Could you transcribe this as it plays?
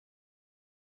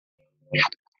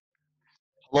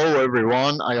Hello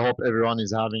everyone. I hope everyone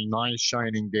is having a nice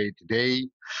shining day today.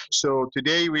 So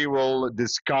today we will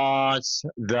discuss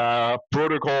the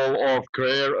protocol of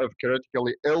care of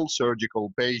critically ill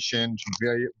surgical patients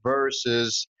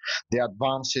versus the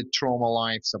advanced trauma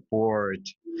life support.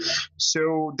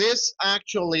 So this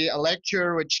actually a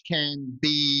lecture which can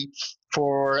be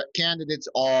for candidates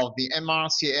of the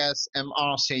MRCS,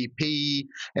 MRCP,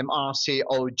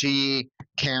 MRCOG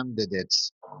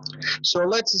candidates. So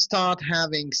let's start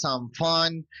having some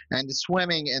fun and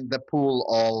swimming in the pool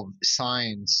of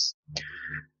science.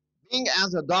 Being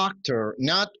as a doctor,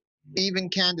 not even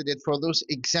candidate for those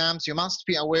exams, you must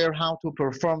be aware how to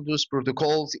perform those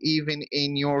protocols even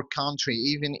in your country,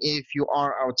 even if you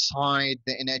are outside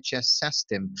the NHS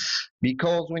system.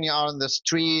 Because when you are on the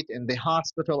street, in the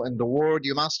hospital, in the ward,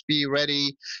 you must be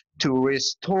ready to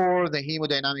restore the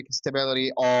hemodynamic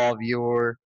stability of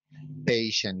your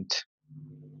patient.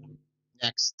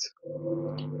 Next.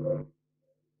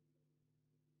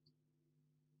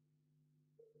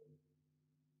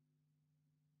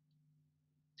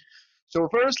 So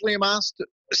firstly, you must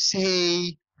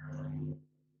say,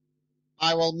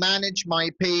 I will manage my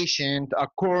patient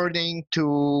according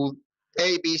to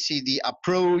ABCD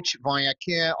approach via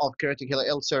care of critically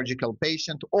ill surgical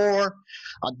patient or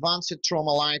advanced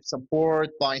trauma life support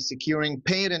by securing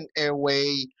patent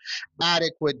airway,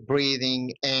 adequate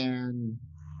breathing, and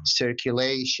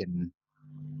circulation.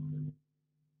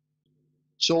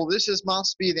 So this is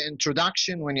must be the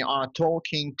introduction when you are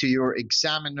talking to your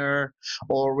examiner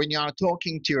or when you are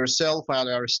talking to yourself while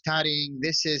you are studying.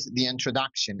 This is the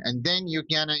introduction, and then you're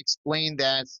gonna explain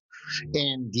that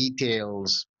in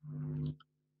details.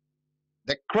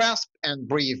 The CRASP and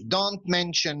brief. Don't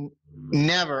mention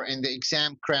never in the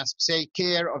exam CRASP. Say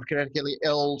care of critically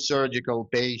ill surgical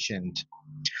patient.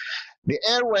 The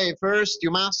airway first, you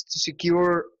must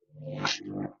secure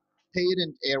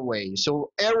patent airway.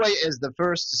 So airway is the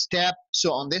first step.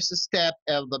 So on this step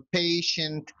of the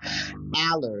patient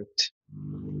alert.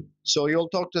 So you'll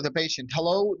talk to the patient.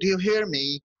 Hello, do you hear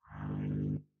me?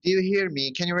 Do you hear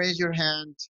me? Can you raise your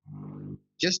hand?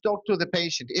 Just talk to the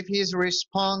patient. If he's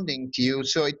responding to you,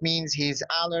 so it means he's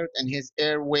alert and his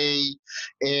airway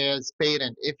is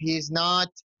patent. If he's not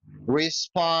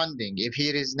responding, if he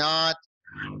is not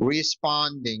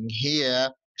responding here,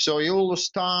 so you will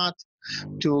start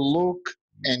to look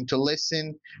and to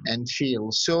listen and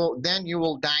feel. So then you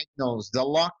will diagnose the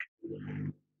lock.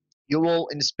 You will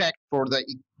inspect for the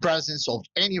presence of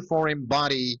any foreign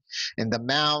body in the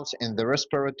mouth and the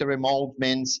respiratory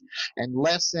movements and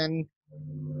listen.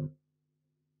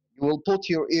 You will put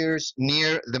your ears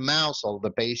near the mouth of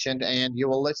the patient and you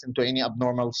will listen to any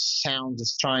abnormal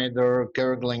sounds, stridor,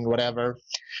 gurgling, whatever,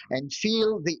 and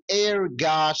feel the air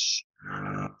gush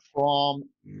from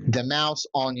the mouth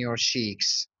on your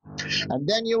cheeks. And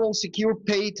then you will secure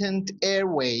patent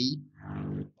airway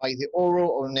by the oral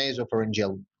or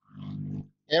nasopharyngeal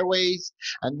airways,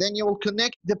 and then you will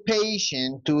connect the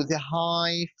patient to the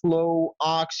high flow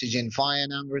oxygen via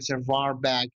non-reservoir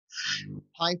bag.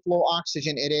 High flow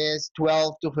oxygen, it is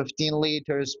 12 to 15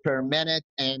 liters per minute,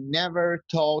 and never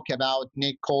talk about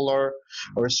neck collar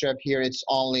or strep here, it's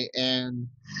only in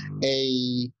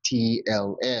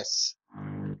ATLS.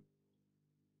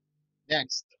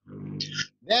 Next.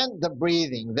 Then the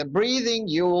breathing. The breathing,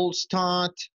 you'll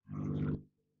start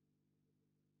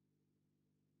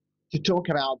to talk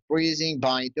about breathing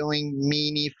by doing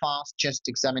mini fast chest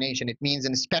examination. It means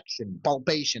inspection,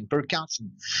 palpation,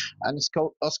 percussion, and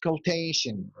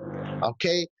auscultation.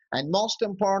 Okay? And most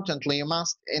importantly, you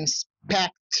must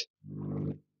inspect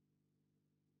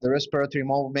the respiratory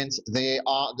movements,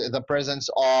 the presence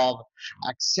of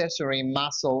accessory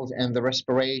muscles in the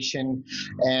respiration,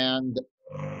 and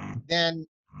then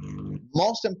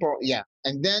most important, yeah,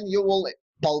 and then you will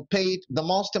palpate. The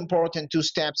most important two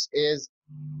steps is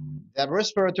the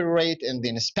respiratory rate in the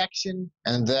inspection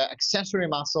and the accessory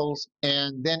muscles,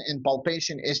 and then in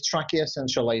palpation is trachea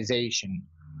centralization.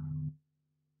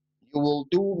 You will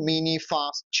do mini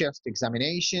fast chest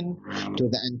examination to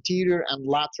the anterior and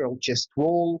lateral chest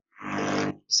wall.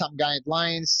 Some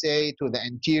guidelines say to the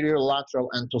anterior, lateral,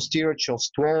 and posterior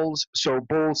chest walls, so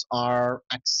both are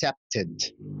accepted.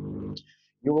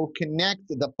 You will connect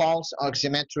the pulse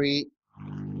oximetry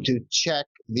to check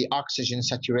the oxygen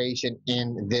saturation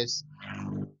in this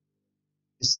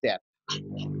step.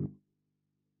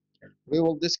 We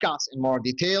will discuss in more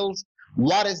details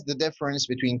what is the difference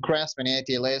between CRESP and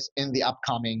ATLS in the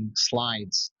upcoming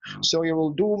slides. So you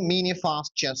will do mini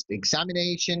fast chest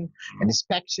examination,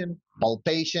 inspection,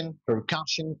 palpation,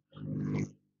 percussion,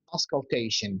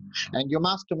 auscultation, and you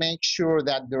must to make sure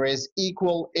that there is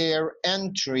equal air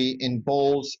entry in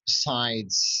both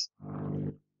sides.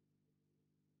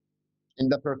 In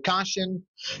the percussion,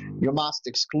 you must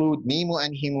exclude memo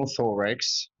and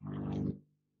hemothorax,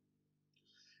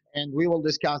 and we will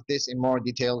discuss this in more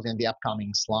details in the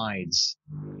upcoming slides.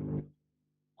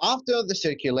 After the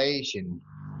circulation,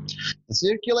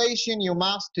 you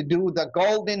must do the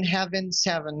golden heaven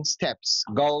 7 steps.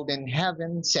 Golden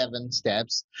heaven 7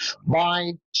 steps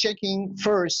by checking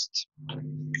first.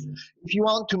 If you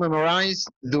want to memorize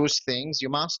those things, you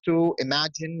must to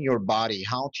imagine your body,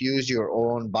 how to use your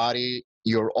own body,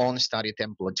 your own study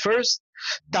template. First,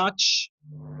 touch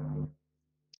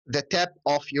the tip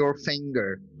of your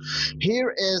finger.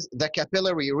 Here is the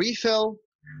capillary refill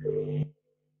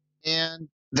and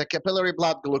the capillary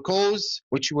blood glucose,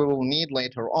 which we will need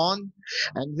later on.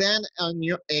 And then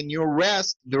in your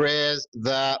wrist, there is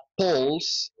the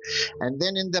pulse. And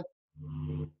then in the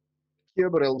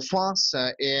cubital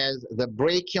fossa is the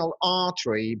brachial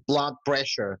artery blood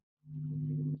pressure.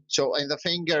 So in the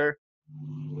finger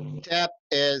tip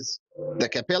is the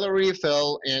capillary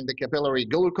refill and the capillary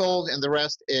glucose, and the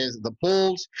rest is the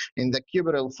pulse. In the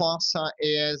cubital fossa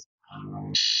is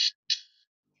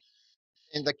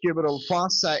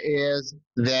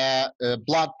the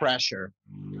blood pressure.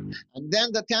 And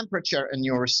then the temperature in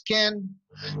your skin,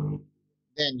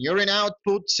 then urine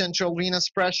output, central venous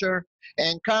pressure,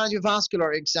 and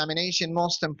cardiovascular examination.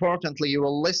 Most importantly, you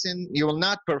will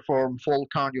not perform full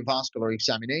cardiovascular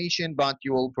examination, but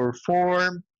you will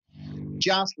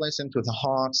just listen to the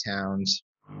heart sounds.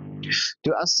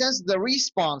 To assess the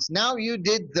response, now you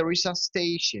did the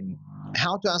resuscitation.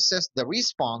 How to assess the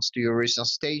response to your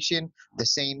resuscitation? The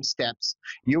same steps.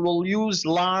 You will use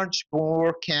large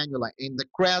bore cannula. In the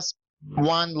Ccrisp,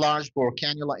 1 large bore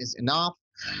cannula is enough,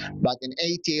 but in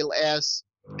ATLS,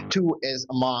 2 is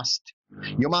a must.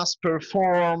 You must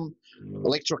perform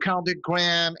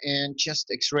electrocardiogram and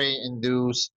chest x-ray in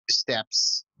those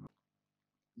steps.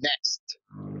 Next.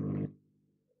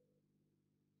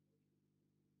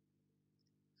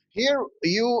 Here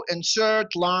you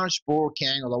insert large bore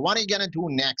cannula. What are you going to do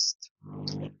next?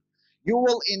 You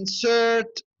will insert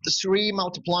 3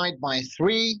 multiplied by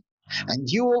 3, and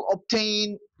you will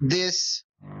obtain this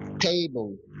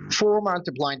table. 4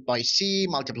 multiplied by C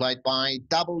multiplied by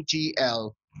double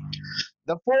GL.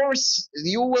 The force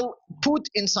you will put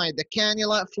inside the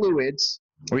cannula fluids,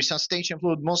 resuscitation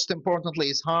fluid, most importantly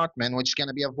is Hartmann, which is going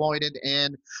to be avoided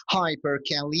in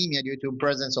hyperkalemia due to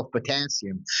presence of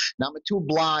potassium. Number 2,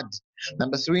 blood.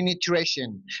 Number 3,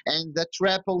 nutrition. And the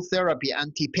triple therapy,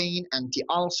 anti-pain,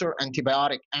 anti-ulcer,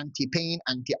 antibiotic, anti-pain,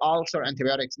 anti-ulcer,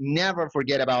 antibiotics. Never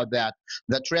forget about that.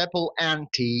 The triple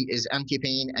anti is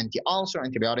anti-pain, anti-ulcer,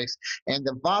 antibiotics, and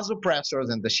the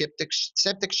vasopressors and the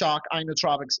septic shock,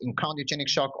 inotropics, and cardiogenic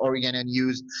shock, or you're going to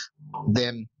use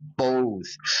them both.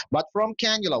 But from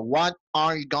cannula, what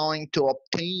are you going to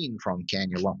obtain from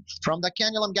cannula? From the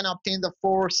cannula, I'm going to obtain the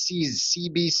 4 C's,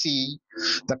 CBC,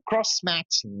 the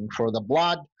cross-matching for the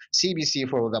blood, CBC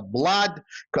for the blood,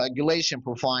 coagulation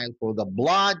profile for the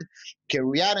blood,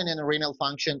 creatinine and renal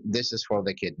function, this is for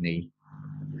the kidney.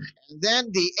 And then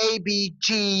the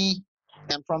ABG,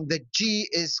 and from the G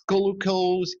is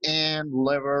glucose and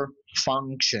liver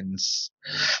functions.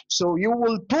 So you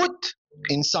will put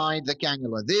inside the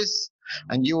cannula this,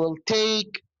 and you will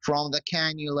take from the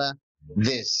cannula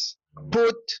this.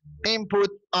 Put,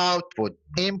 input, output,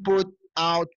 input,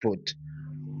 output.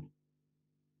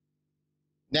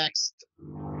 Next.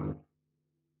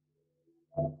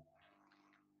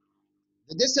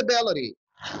 The disability.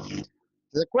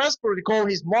 The Ccrisp protocol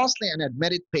is mostly an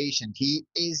admitted patient. He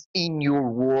is in your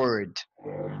ward.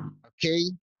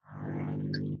 Okay?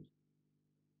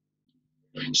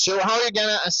 So how are you going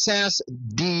to assess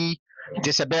the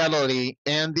disability?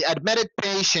 In the admitted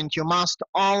patient, you must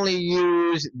only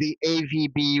use the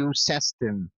AVBU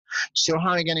system. So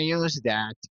how are you going to use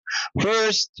that?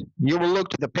 First, you will look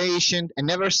to the patient and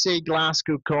never say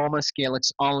Glasgow Coma Scale.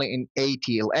 It's only in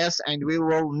ATLS, and we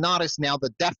will notice now the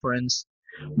difference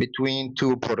between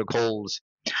 2 protocols.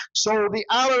 So the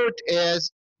alert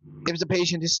is if the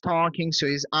patient is talking, so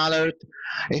he's alert.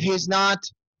 If he's not,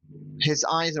 his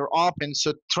eyes are open,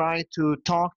 so try to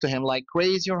talk to him, like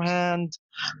raise your hand.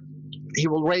 He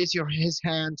will raise his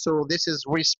hand, so this is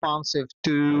responsive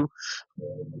to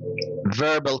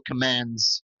verbal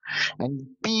commands. And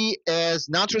B is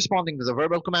not responding to the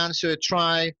verbal commands, so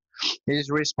try is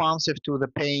responsive to the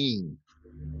pain.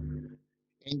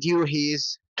 And U, he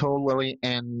is totally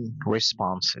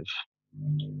unresponsive.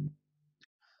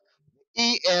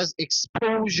 E is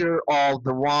exposure of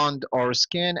the wound or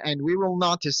skin, and we will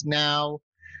notice now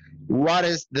what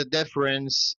is the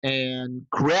difference in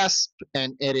Ccrisp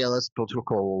and ATLS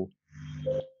protocol.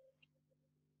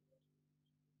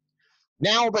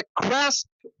 Now the Ccrisp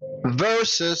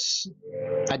versus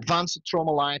advanced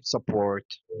trauma life support.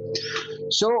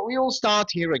 So we will start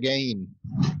here again.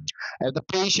 The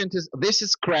patient is, this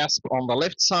is Ccrisp on the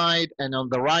left side, and on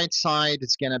the right side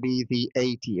it's going to be the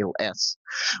ATLS.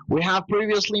 We have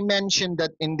previously mentioned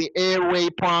that in the airway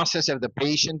process, if the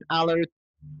patient alert,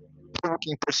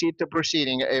 talking, proceed to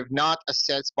proceeding, if not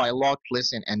assessed by lock,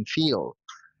 listen, and feel.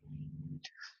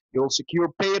 You'll secure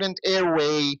patent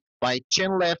airway by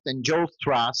chin lift and jaw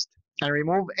thrust, and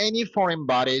remove any foreign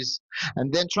bodies,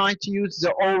 and then try to use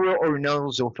the oral or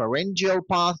nasopharyngeal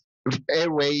path of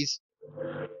airways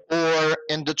or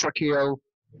endotracheal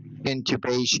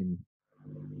intubation.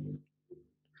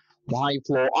 High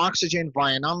flow oxygen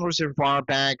via non-reservoir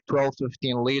bag, 12 to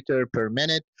 15 liter per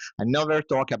minute. I never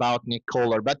talk about Nick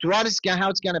Kohler, but how it's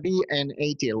going to be in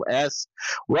ATLS?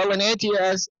 Well, in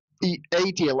ATLS,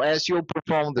 you'll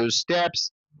perform those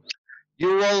steps.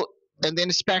 You will, in the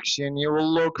inspection, you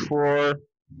will look for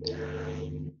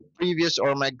previous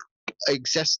or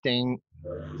existing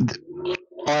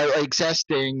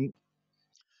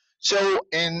So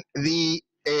in the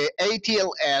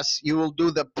ATLS, you will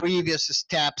do the previous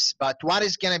steps, but what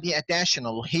is going to be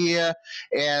additional here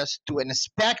is to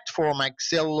inspect for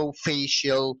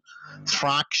maxillofacial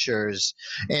fractures.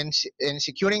 In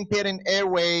securing patent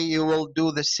airway, you will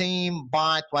do the same,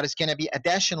 but what is going to be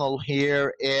additional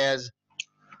here is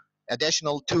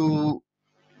additional to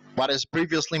what is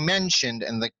previously mentioned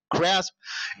in the Ccrisp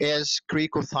is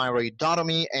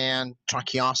cricothyroidotomy and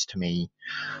tracheostomy.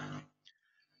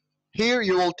 Here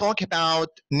you will talk about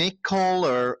Nick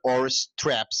Kohler or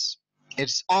straps.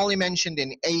 It's only mentioned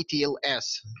in ATLS.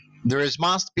 There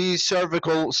must be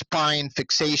cervical spine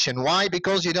fixation. Why?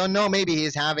 Because you don't know, maybe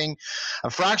he's having a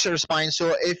fractured spine.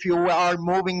 So if you are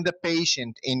moving the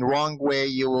patient in wrong way,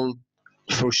 you will,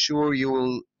 for sure, you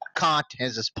will cut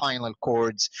his spinal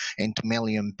cords into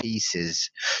million pieces.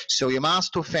 So you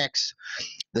must fix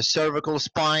the cervical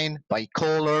spine by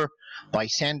Kohler, by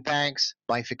sandbags,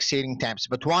 by fixating tabs.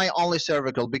 But why only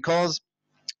cervical? Because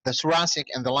the thoracic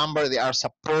and the lumbar, they are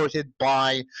supported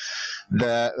by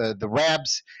the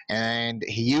ribs and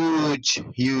huge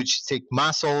thick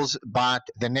muscles, but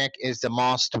the neck is the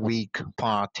most weak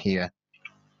part here.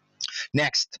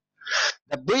 Next,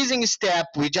 the breathing step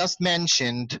we just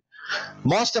mentioned,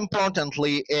 most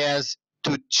importantly, is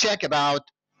to check about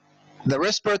the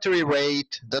respiratory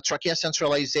rate, the trachea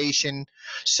centralization,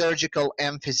 surgical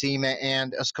emphysema,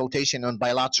 and auscultation on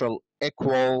bilateral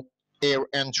equal air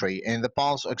entry in the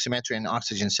pulse oximetry and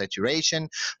oxygen saturation.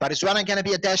 But it's going to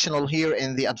be additional here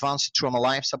in the advanced trauma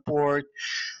life support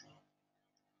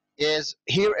is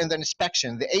here in the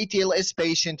inspection. The ATLS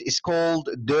patient is called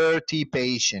dirty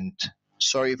patient.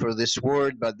 Sorry for this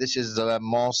word, but this is the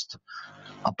most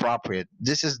appropriate.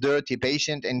 This is dirty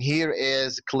patient, and here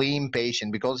is clean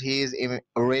patient because he is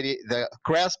already, the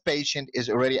Ccrisp patient is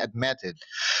already admitted,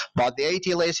 but the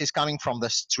ATLS is coming from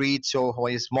the street, so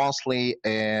he is mostly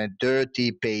a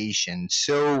dirty patient.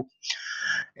 So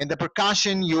in the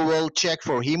percussion, you will check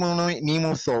for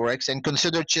pneumothorax and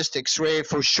consider chest X-ray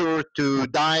for sure to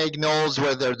diagnose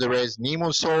whether there is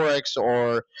pneumothorax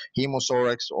or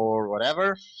hemothorax or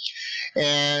whatever.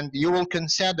 And you will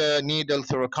consider needle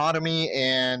thoracotomy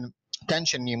and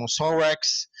tension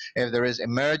pneumothorax if there is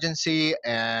emergency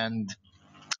and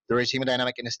there is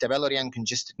hemodynamic instability and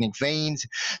congested neck veins,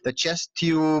 the chest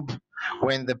tube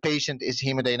when the patient is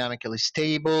hemodynamically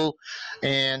stable,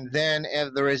 and then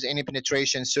if there is any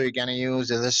penetration, so you're going to use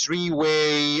the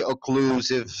three-way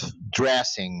occlusive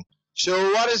dressing.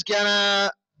 So what is going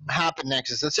to happen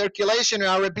next is the circulation. We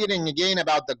are repeating again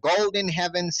about the golden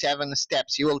heaven 7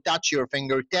 steps. You will touch your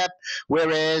fingertip,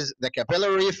 whereas the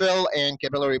capillary refill and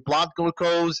capillary blood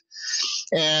glucose,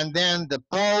 and then the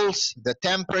pulse, the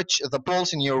temperature, the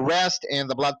pulse in your wrist, and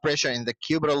the blood pressure in the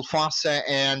cubital fossa,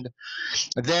 and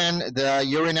then the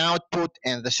urine output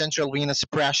and the central venous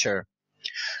pressure.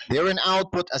 The urine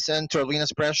output and central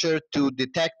venous pressure to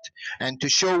detect and to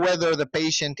show whether the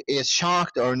patient is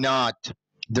shocked or not.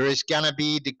 There is going to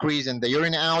be decrease in the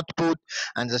urine output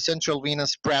and the central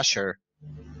venous pressure.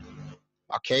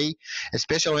 Okay,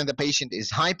 especially when the patient is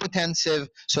hypotensive,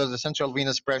 so the central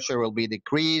venous pressure will be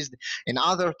decreased. In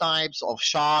other types of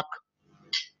shock,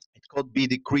 it could be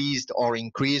decreased or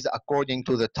increased according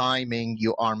to the timing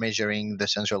you are measuring the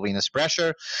central venous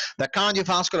pressure. The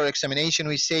cardiovascular examination,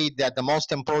 we say that the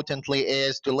most importantly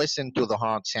is to listen to the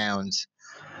heart sounds.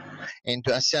 And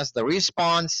to assess the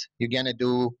response, you're going to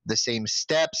do the same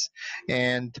steps.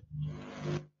 And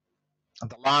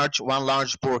One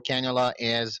large bore cannula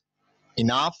is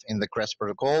enough in the Ccrisp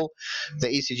protocol. The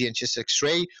ECG and chest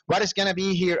X-ray. What is going to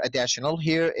be here additional?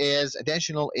 Here is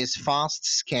additional is fast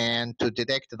scan to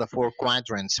detect the four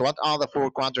quadrants. What are the four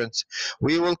quadrants?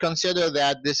 We will consider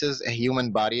that this is a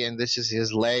human body and this is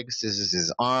his legs, this is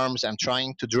his arms. I'm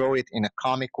trying to draw it in a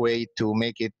comic way to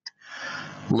make it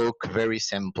look very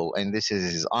simple, and this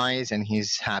is his eyes and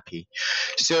he's happy.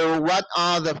 So what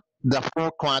are the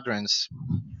four quadrants?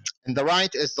 And the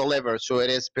right is the liver, so it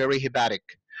is perihepatic,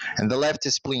 and the left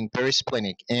is spleen,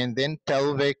 perisplenic, and then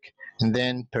pelvic, and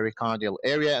then pericardial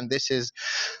area. And this is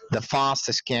the fast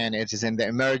scan. It is in the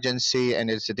emergency and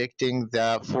it's detecting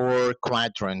the four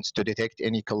quadrants to detect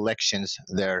any collections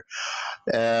there.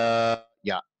 Yeah.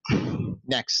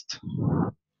 Next.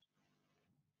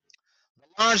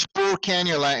 Large bore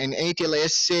cannula in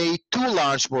ATLS say two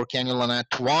large bore cannula,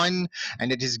 not one,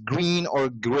 and it is green or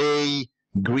gray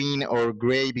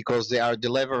because they are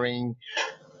delivering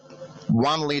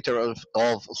 1 liter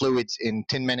of fluids in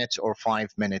 10 minutes or 5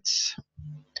 minutes.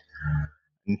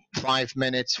 5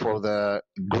 minutes for the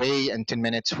gray and 10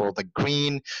 minutes for the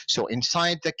green. So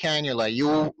inside the cannula,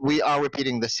 we are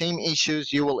repeating the same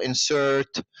issues. You will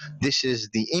insert, this is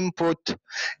the input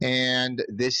and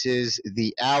this is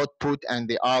the output, and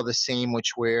they are the same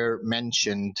which were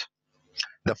mentioned.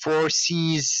 The four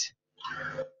C's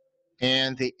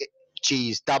and the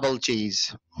G's, double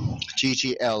G's.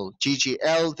 GGL.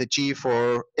 GGL, the G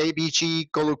for ABG,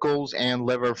 glucose, and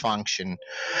liver function.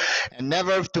 And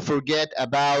never to forget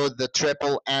about the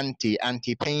triple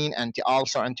anti-pain,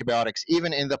 anti-ulcer antibiotics.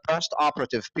 Even in the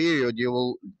post-operative period, you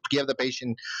will give the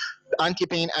patient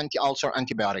anti-pain, anti-ulcer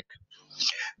antibiotic.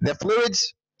 The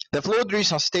fluid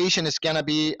resuscitation is going to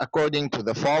be according to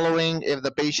the following. If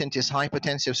the patient is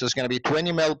hypotensive, so it's going to be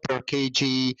 20 ml per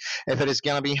kg. If it is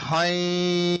going to be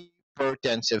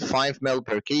hypertensive, 5 ml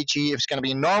per kg. If it's going to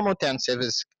be normotensive,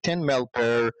 it's 10 ml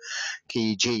per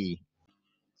kg.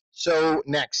 So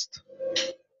next.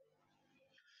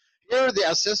 Here, the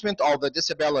assessment of the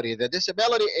disability. The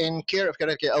disability in care of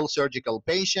critical surgical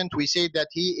patient, we say that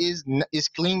he is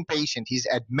clean patient. He's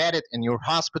admitted in your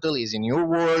hospital, he's in your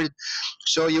ward.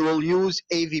 So you will use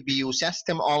AVBU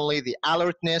system only, the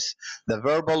alertness, the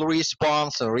verbal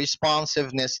response, the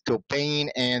responsiveness to pain,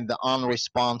 and the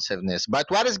unresponsiveness. But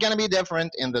what is going to be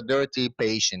different in the dirty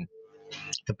patient?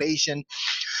 The patient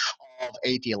of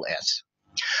ATLS.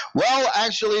 Well,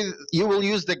 actually, you will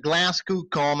use the Glasgow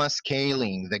coma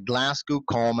scaling.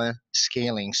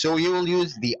 So you will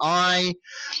use the eye,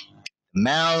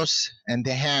 mouse, and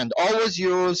the hand. Always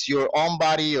use your own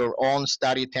body, your own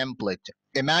study template.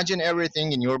 Imagine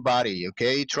everything in your body,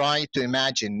 okay? Try to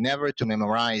imagine, never to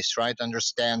memorize. Try to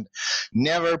understand.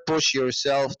 Never push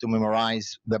yourself to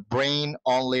memorize. The brain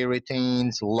only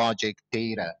retains logic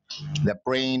data.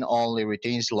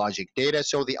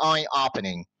 So the eye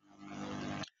opening.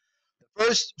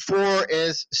 First four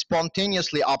is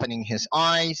spontaneously opening his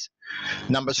eyes.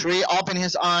 Number 3, open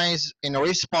his eyes in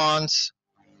response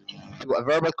to a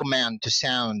verbal command, to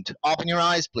sound. Open your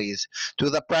eyes, please.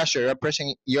 To the pressure,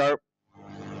 you're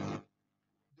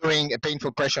doing a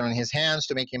painful pressure on his hands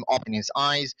to make him open his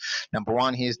eyes. Number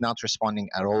 1, he is not responding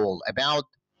at all. About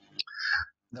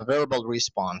the verbal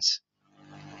response.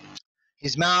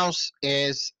 His mouth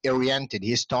is oriented.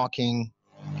 He's talking.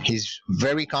 He's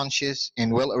very conscious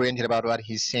and well oriented about what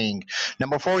he's saying.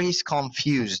 Number 4, he's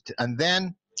confused. And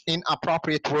then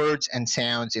inappropriate words and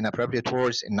sounds, inappropriate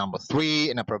words in number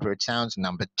 3, inappropriate sounds in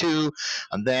number 2,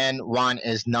 and then 1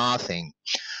 is nothing.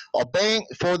 Obeying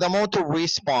for the motor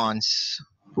response.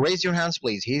 Raise your hands,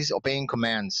 please. He's obeying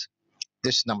commands.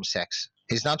 This is number 6.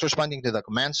 He's not responding to the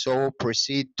command, so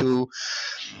proceed to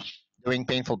doing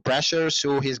painful pressure,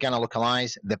 so he's going to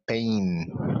localize the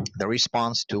pain, the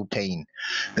response to pain.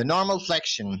 The normal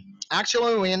flexion.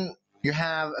 Actually, when you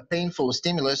have a painful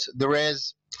stimulus, there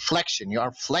is flexion. You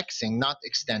are flexing, not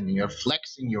extending. You're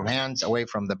flexing your hands away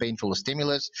from the painful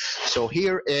stimulus. So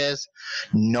here is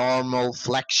normal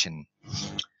flexion.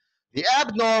 The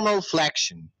abnormal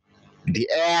flexion. The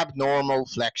abnormal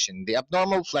flexion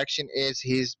is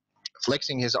he's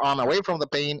flexing his arm away from the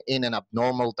pain in an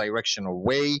abnormal directional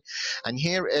way. And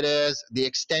here it is the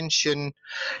extension.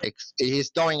 He's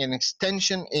doing an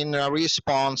extension in a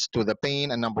response to the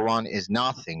pain, and number 1 is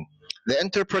nothing. The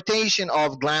interpretation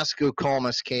of Glasgow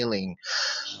coma scaling.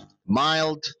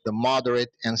 Mild, the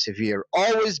moderate, and severe.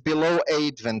 Always below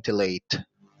 8 ventilate.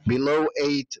 Below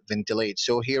 8 ventilate.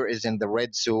 So here is in the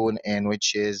red zone, and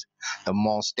which is the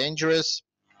most dangerous.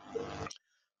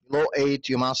 Below 8,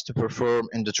 you must perform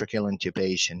endotracheal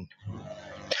intubation.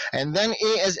 And then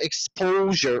E is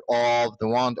exposure of the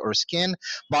wound or skin.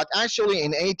 But actually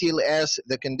in ATLS,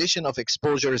 the condition of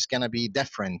exposure is going to be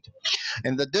different.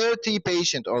 In the dirty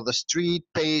patient or the street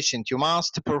patient, you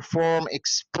must perform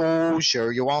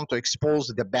exposure. You want to expose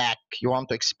the back. You want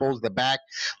to expose the back,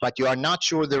 but you are not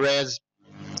sure there is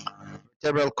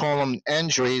vertebral column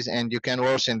injuries, and you can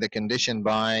worsen the condition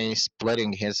by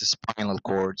splitting his spinal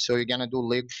cord. So you're gonna do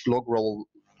log roll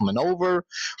maneuver,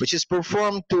 which is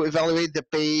performed to evaluate the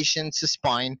patient's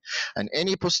spine and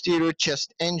any posterior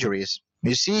chest injuries.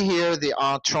 You see here, they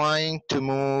are trying to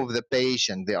move the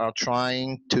patient. They are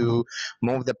trying to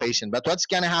move the patient. But what's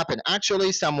going to happen?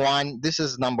 Actually, someone, this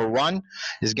is number one,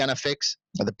 is going to fix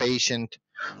the patient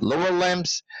lower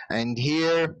limbs. And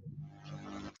here,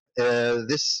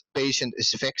 this patient is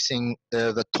fixing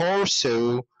the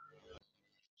torso.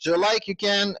 So like you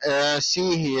can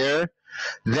see here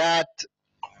that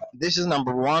this is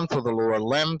number one for the lower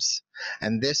limbs,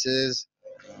 and this is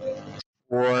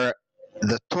for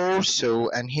the torso,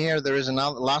 and here there is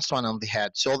another last one on the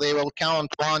head. So they will count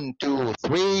 1, 2,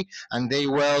 3, and they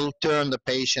will turn the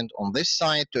patient on this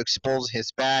side to expose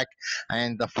his back,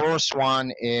 and the first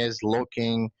one is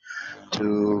looking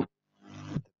to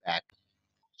the back.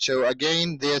 So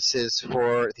again, this is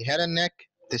for the head and neck.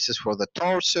 This is for the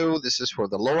torso. This is for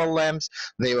the lower limbs.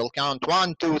 They will count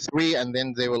 1, 2, 3, and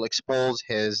then they will expose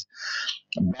his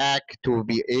back to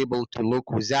be able to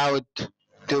look without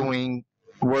doing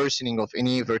worsening of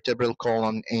any vertebral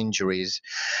column injuries.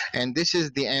 And this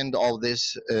is the end of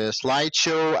this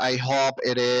slideshow. I hope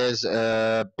it is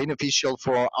beneficial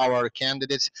for our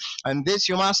candidates. And this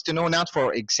you must know, not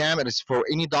for exam, it is for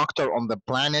any doctor on the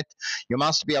planet. You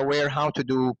must be aware how to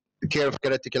do care of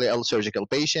critically ill surgical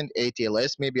patient,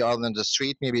 ATLS. Maybe you are on the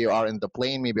street, maybe you are in the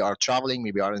plane, maybe you are traveling,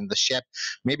 maybe you are in the ship,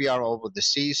 maybe you are over the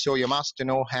sea. So you must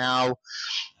know how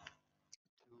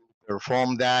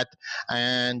perform that.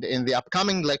 And in the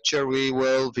upcoming lecture, we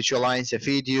will visualize a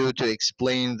video to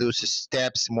explain those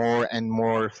steps more and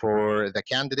more for the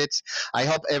candidates. I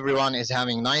hope everyone is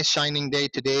having a nice shining day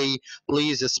today.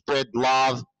 Please spread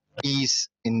love, peace,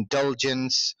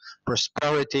 indulgence,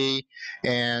 prosperity,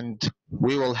 and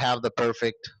we will have the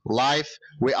perfect life.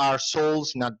 We are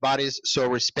souls, not bodies, so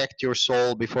respect your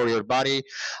soul before your body.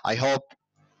 I hope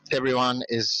everyone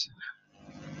is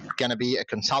going to be a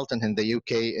consultant in the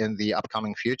UK in the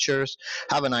upcoming futures.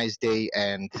 Have a nice day,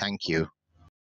 and thank you.